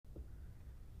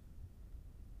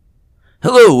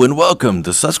Hello and welcome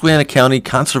to Susquehanna County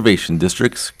Conservation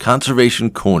District's Conservation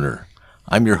Corner.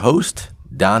 I'm your host,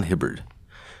 Don Hibbard.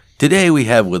 Today we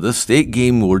have with us State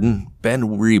Game Warden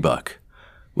Ben Rebuck.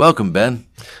 Welcome, Ben.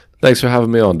 Thanks for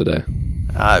having me on today.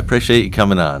 I appreciate you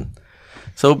coming on.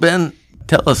 So, Ben,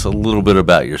 tell us a little bit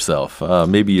about yourself.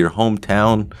 Maybe your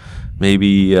hometown,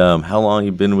 maybe how long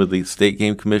you've been with the State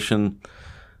Game Commission.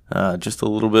 Just a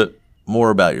little bit more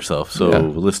about yourself so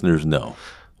listeners know.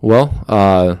 Well,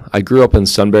 I grew up in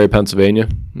Sunbury, Pennsylvania,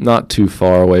 not too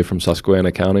far away from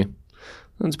Susquehanna County.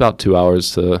 It's about 2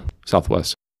 hours to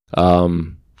southwest.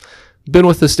 Been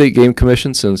with the State Game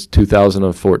Commission since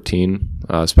 2014.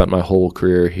 Spent my whole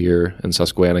career here in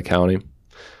Susquehanna County.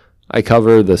 I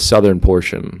cover the southern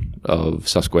portion of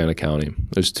Susquehanna County.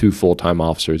 There's 2 full-time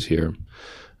officers here,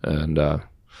 and I've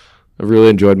really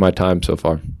enjoyed my time so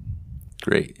far.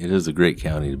 Great. It is a great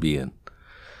county to be in.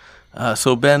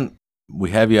 So, Ben,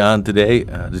 we have you on today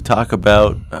to talk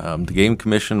about the Game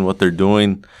Commission, what they're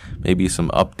doing, maybe some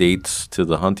updates to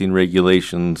the hunting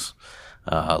regulations,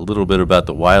 a little bit about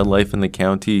the wildlife in the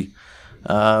county.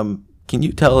 Can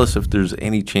you tell us if there's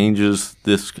any changes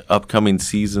this upcoming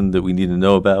season that we need to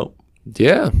know about?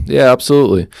 Yeah,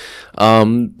 absolutely.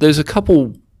 There's a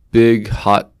couple big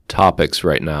hot topics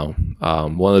right now.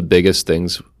 One of the biggest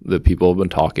things that people have been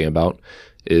talking about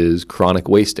is chronic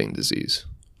wasting disease,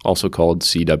 also called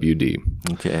CWD.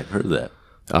 Okay, I've heard of that.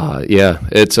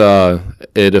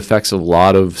 It affects a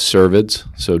lot of cervids,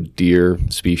 so deer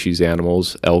species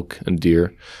animals, elk and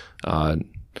deer.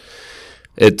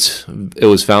 It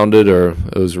was founded, or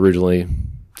it was originally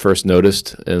first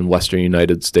noticed in western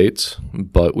United States,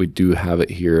 but we do have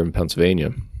it here in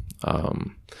Pennsylvania.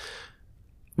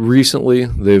 Recently,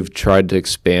 they've tried to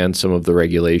expand some of the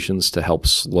regulations to help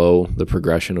slow the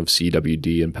progression of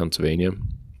CWD in Pennsylvania.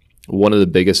 One of the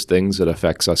biggest things that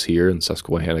affects us here in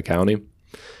Susquehanna County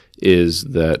is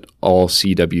that all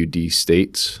CWD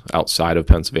states outside of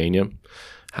Pennsylvania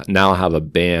now have a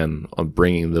ban on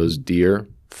bringing those deer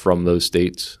from those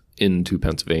states into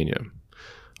Pennsylvania.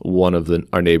 One of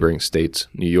our neighboring states,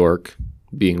 New York,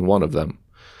 being one of them.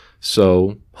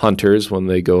 So hunters, when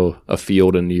they go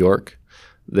afield in New York,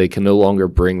 they can no longer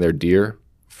bring their deer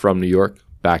from New York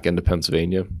back into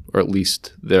Pennsylvania, or at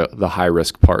least the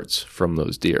high-risk parts from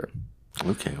those deer.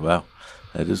 Okay, wow.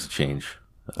 That is a change.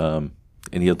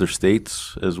 Any other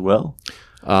states as well?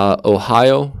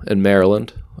 Ohio and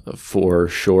Maryland, for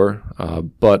sure,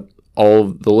 but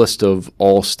the list of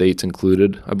all states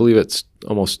included, I believe it's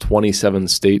almost 27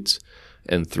 states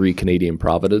and 3 Canadian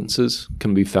provinces,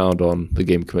 can be found on the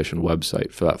Game Commission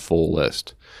website for that full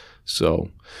list. So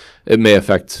it may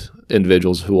affect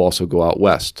individuals who also go out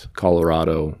west,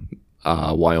 Colorado,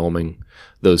 Wyoming,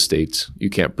 those states. You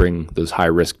can't bring those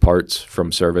high-risk parts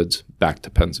from cervids back to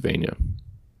Pennsylvania.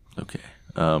 Okay.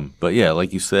 But yeah,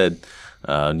 like you said,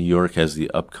 New York has the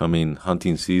upcoming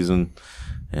hunting season,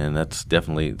 and that's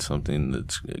definitely something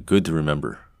that's good to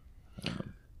remember.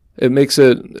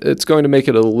 It's going to make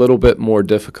it a little bit more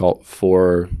difficult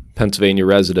for Pennsylvania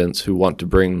residents who want to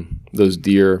bring those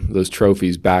deer, those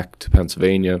trophies back to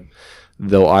Pennsylvania.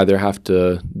 They'll either have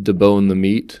to debone the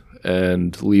meat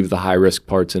and leave the high-risk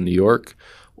parts in New York,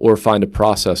 or find a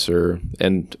processor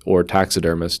or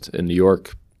taxidermist in New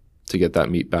York to get that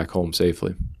meat back home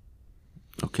safely.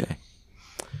 Okay.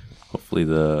 Hopefully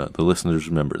the listeners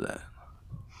remember that.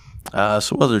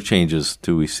 So what other changes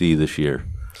do we see this year?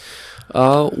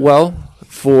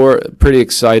 For pretty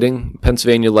exciting,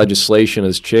 Pennsylvania legislation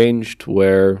has changed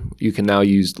where you can now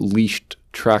use leashed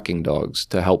tracking dogs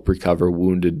to help recover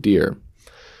wounded deer.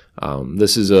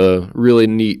 This is a really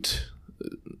neat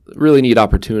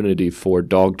opportunity for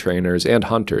dog trainers and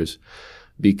hunters,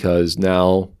 because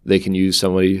now they can use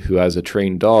somebody who has a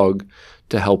trained dog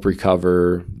to help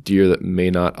recover deer that may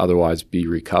not otherwise be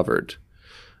recovered.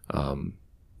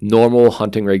 Normal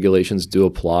hunting regulations do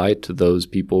apply to those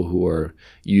people who are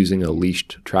using a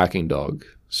leashed tracking dog.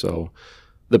 So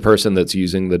the person that's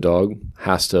using the dog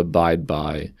has to abide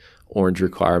by orange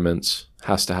requirements,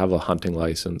 has to have a hunting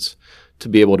license to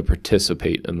be able to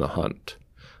participate in the hunt.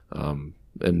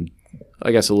 And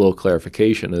I guess a little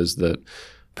clarification is that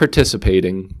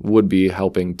participating would be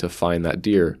helping to find that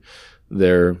deer.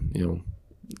 They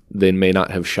may not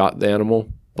have shot the animal,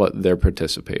 but they're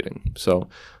participating. So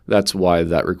that's why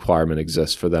that requirement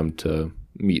exists, for them to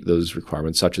meet those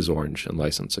requirements, such as orange and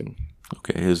licensing.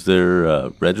 Okay. Is there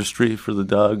a registry for the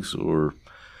dogs, or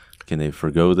can they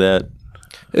forgo that?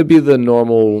 It'd be the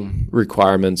normal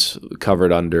requirements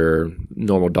covered under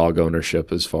normal dog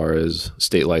ownership as far as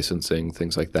state licensing,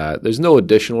 things like that. There's no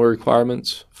additional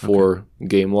requirements for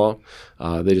game law.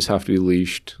 They just have to be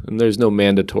leashed. And there's no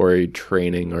mandatory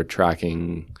training or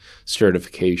tracking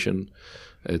certification.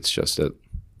 It's just at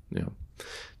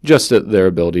their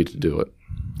ability to do it.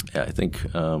 Yeah, I think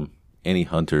any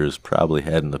hunter has probably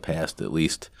had in the past at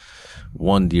least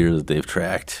one deer that they've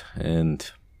tracked and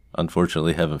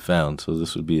unfortunately haven't found. So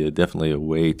this would be definitely a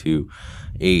way to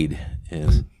aid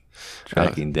in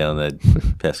tracking down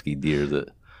that pesky deer that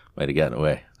might have gotten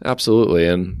away. Absolutely.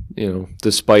 And,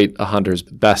 despite a hunter's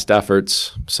best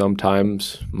efforts,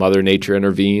 sometimes Mother Nature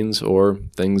intervenes or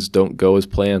things don't go as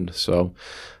planned. So,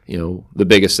 the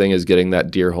biggest thing is getting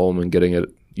that deer home and getting it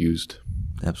used.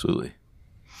 Absolutely.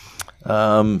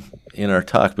 In our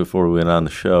talk before we went on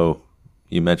the show,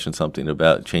 you mentioned something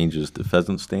about changes to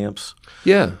pheasant stamps.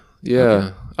 Yeah.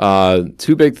 Okay.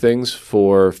 Two big things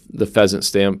for the pheasant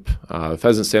stamp.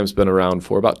 Pheasant stamp's been around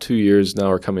for about 2 years now.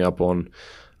 We're coming up on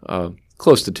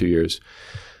close to 2 years.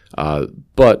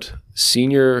 But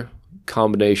senior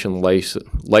combination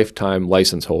lifetime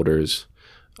license holders,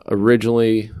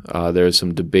 originally there's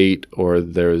some debate, or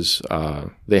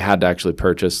they had to actually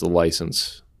purchase the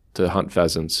license to hunt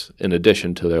pheasants in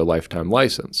addition to their lifetime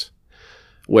license.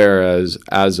 Whereas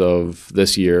as of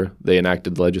this year, they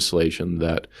enacted legislation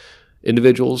that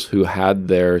individuals who had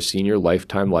their senior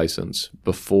lifetime license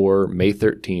before May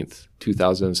 13th,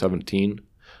 2017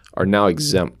 are now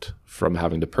exempt from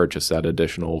having to purchase that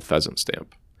additional pheasant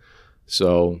stamp.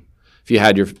 So if you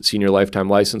had your senior lifetime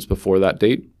license before that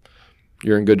date,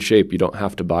 you're in good shape. You don't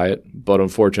have to buy it. But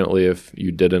unfortunately, if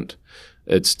you didn't,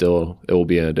 it will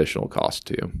be an additional cost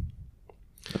to you.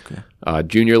 Okay.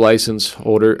 Junior license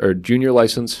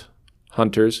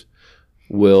hunters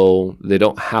they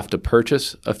don't have to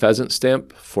purchase a pheasant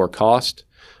stamp for cost,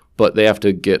 but they have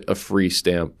to get a free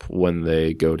stamp when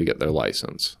they go to get their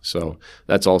license. So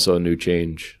that's also a new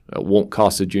change. It won't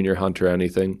cost a junior hunter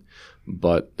anything,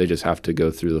 but they just have to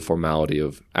go through the formality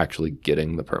of actually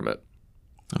getting the permit.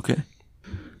 Okay.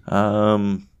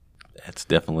 It's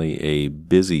definitely a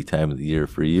busy time of the year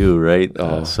for you, right?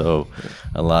 So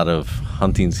a lot of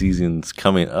hunting seasons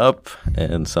coming up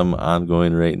and some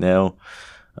ongoing right now.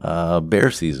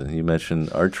 Bear season, you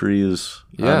mentioned archery is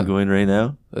ongoing right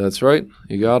now. That's right.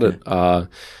 You got it.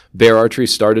 Bear archery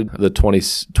started the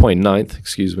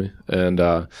 29th,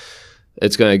 and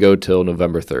it's going to go till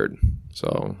November 3rd.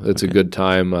 So it's a good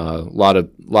time. A lot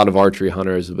of archery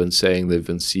hunters have been saying they've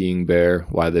been seeing bear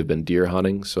while they've been deer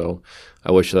hunting. So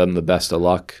I wish them the best of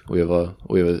luck. We have a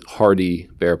hardy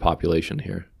bear population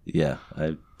here. Yeah,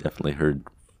 I've definitely heard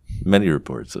many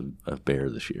reports of bear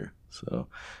this year. So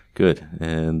good.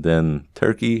 And then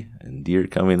turkey and deer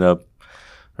coming up.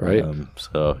 Right.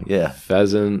 So yeah,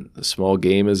 pheasant, small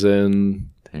game is in.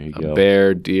 There you go.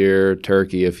 Bear, deer,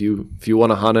 turkey. If you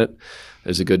want to hunt it,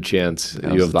 there's a good chance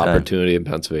you have the opportunity in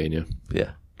Pennsylvania.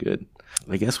 Yeah, good.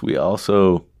 I guess we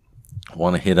also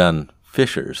want to hit on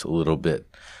fishers a little bit.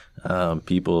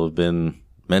 People have been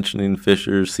mentioning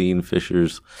fishers, seeing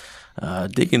fishers.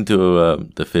 Dig into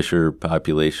the fisher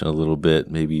population a little bit,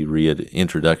 maybe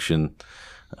reintroduction,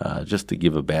 just to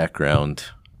give a background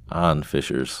on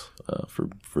fishers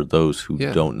for those who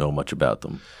don't know much about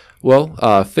them.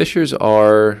 Well, fishers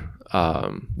are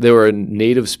they were a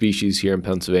native species here in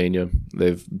Pennsylvania.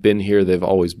 They've been here. They've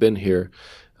always been here.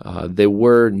 They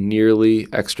were nearly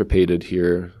extirpated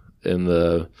here in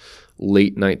the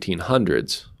late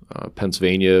 1900s.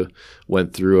 Pennsylvania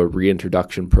went through a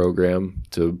reintroduction program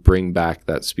to bring back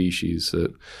that species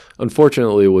that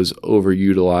unfortunately was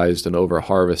overutilized and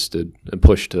overharvested and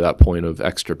pushed to that point of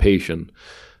extirpation.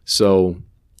 So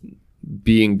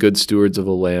being good stewards of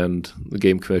the land, the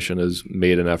Game Commission has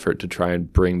made an effort to try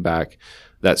and bring back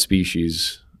that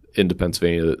species into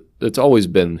Pennsylvania that's always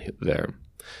been there.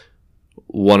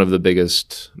 One of the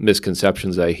biggest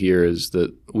misconceptions I hear is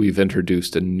that we've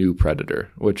introduced a new predator,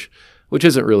 which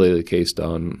isn't really the case,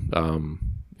 Don.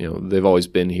 They've always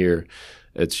been here.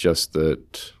 It's just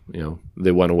that,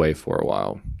 they went away for a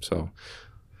while. So,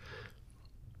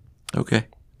 okay,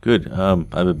 good. I'm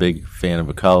a big fan of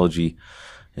ecology,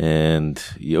 and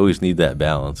you always need that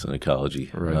balance in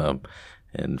ecology. Right.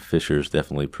 And fishers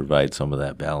definitely provide some of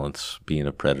that balance, being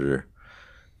a predator.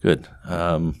 Good.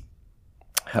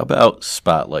 How about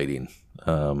spotlighting?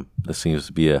 This seems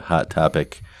to be a hot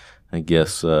topic. I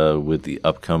guess with the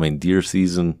upcoming deer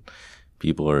season,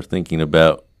 people are thinking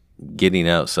about getting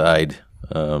outside,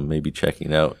 maybe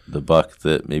checking out the buck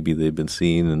that maybe they've been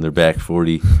seeing in their back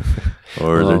 40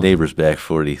 or their neighbor's back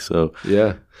 40. So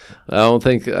yeah, I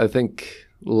think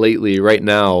lately, right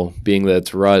now, being that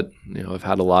it's rut, I've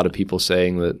had a lot of people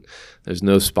saying that there's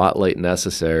no spotlight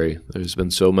necessary. There's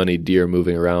been so many deer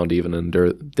moving around even in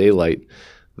daylight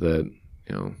that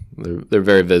they're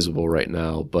very visible right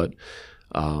now. But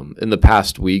in the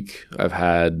past week, I've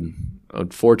had,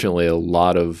 unfortunately, a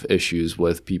lot of issues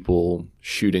with people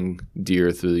shooting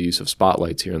deer through the use of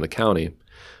spotlights here in the county.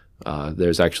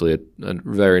 There's actually a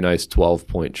very nice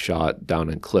 12-point shot down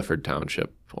in Clifford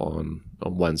Township on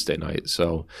Wednesday night.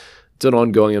 So it's an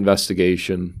ongoing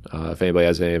investigation. If anybody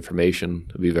has any information,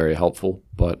 it'd be very helpful.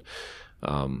 But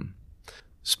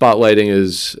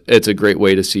spotlighting it's a great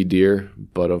way to see deer,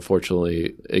 but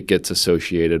unfortunately it gets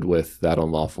associated with that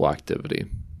unlawful activity.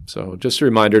 So just a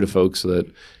reminder to folks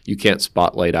that you can't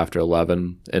spotlight after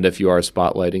 11, and if you are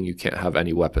spotlighting, you can't have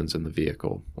any weapons in the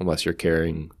vehicle unless you're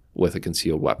carrying with a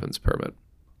concealed weapons permit.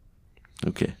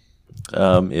 Okay.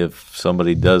 If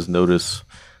somebody does notice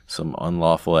some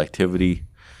unlawful activity,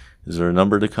 is there a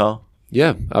number to call?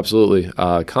 Yeah, absolutely.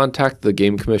 Contact the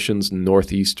Game Commission's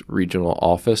Northeast Regional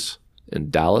Office in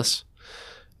Dallas,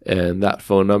 and that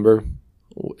phone number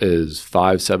is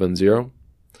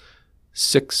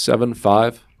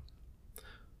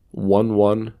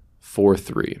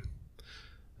 570-675-1143.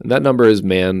 And that number is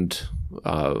manned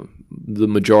the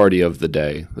majority of the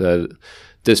day. The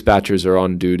dispatchers are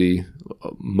on duty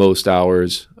most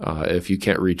hours. If you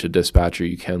can't reach a dispatcher,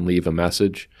 you can leave a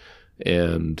message,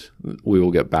 and we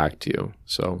will get back to you.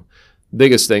 So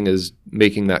biggest thing is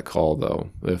making that call, though.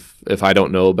 If I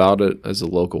don't know about it as a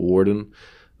local warden,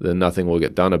 then nothing will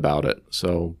get done about it.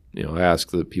 So, I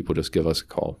ask that people just give us a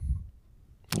call.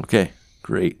 Okay,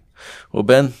 great. Well,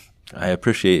 Ben, I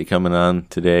appreciate you coming on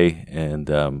today, and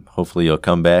hopefully you'll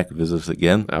come back and visit us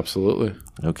again. Absolutely.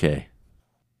 Okay.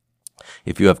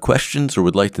 If you have questions or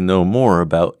would like to know more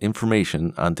about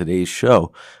information on today's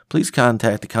show, please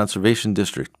contact the Conservation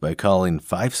District by calling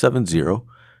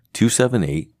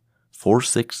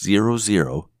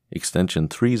 570-278-4600, extension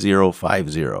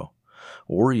 3050,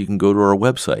 or you can go to our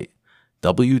website,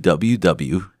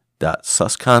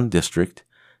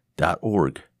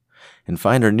 www.suscondistrict.org, and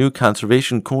find our new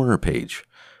Conservation Corner page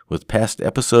with past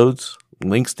episodes,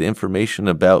 links to information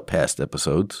about past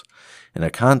episodes, and a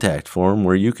contact form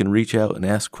where you can reach out and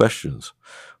ask questions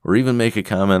or even make a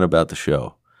comment about the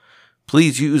show.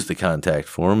 Please use the contact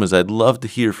form, as I'd love to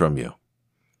hear from you.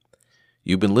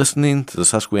 You've been listening to the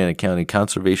Susquehanna County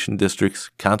Conservation District's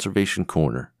Conservation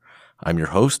Corner. I'm your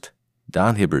host,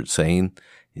 Don Hibbert, saying,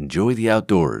 enjoy the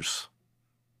outdoors.